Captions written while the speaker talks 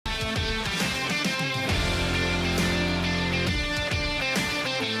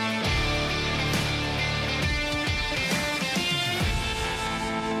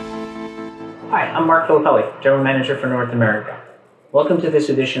Hi, I'm Mark Filippelli, General Manager for North America. Welcome to this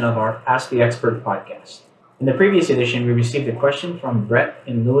edition of our Ask the Expert podcast. In the previous edition, we received a question from Brett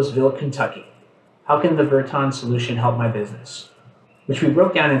in Louisville, Kentucky. How can the Verton solution help my business? Which we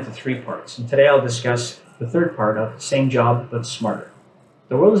broke down into 3 parts, and today I'll discuss the third part of same job but smarter.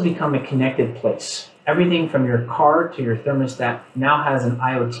 The world has become a connected place. Everything from your car to your thermostat now has an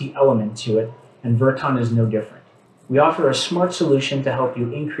IoT element to it, and Verton is no different. We offer a smart solution to help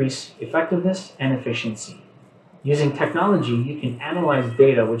you increase effectiveness and efficiency. Using technology, you can analyze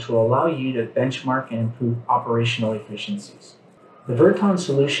data which will allow you to benchmark and improve operational efficiencies. The Verton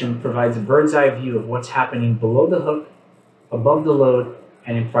solution provides a bird's eye view of what's happening below the hook, above the load,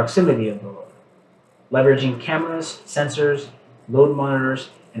 and in proximity of the load. Leveraging cameras, sensors, load monitors,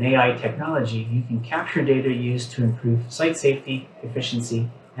 and AI technology, you can capture data used to improve site safety, efficiency,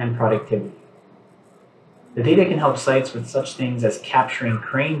 and productivity. The data can help sites with such things as capturing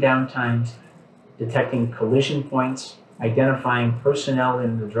crane downtimes, detecting collision points, identifying personnel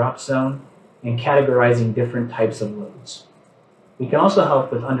in the drop zone, and categorizing different types of loads. We can also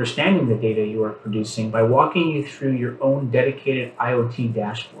help with understanding the data you are producing by walking you through your own dedicated IoT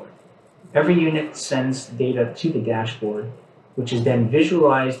dashboard. Every unit sends data to the dashboard, which is then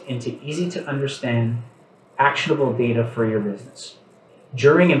visualized into easy-to-understand, actionable data for your business.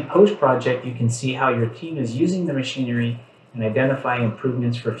 During and post-project, you can see how your team is using the machinery and identifying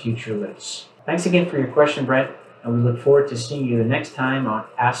improvements for future lifts. Thanks again for your question, Brent, and we look forward to seeing you the next time on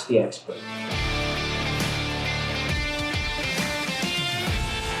Ask the Expert.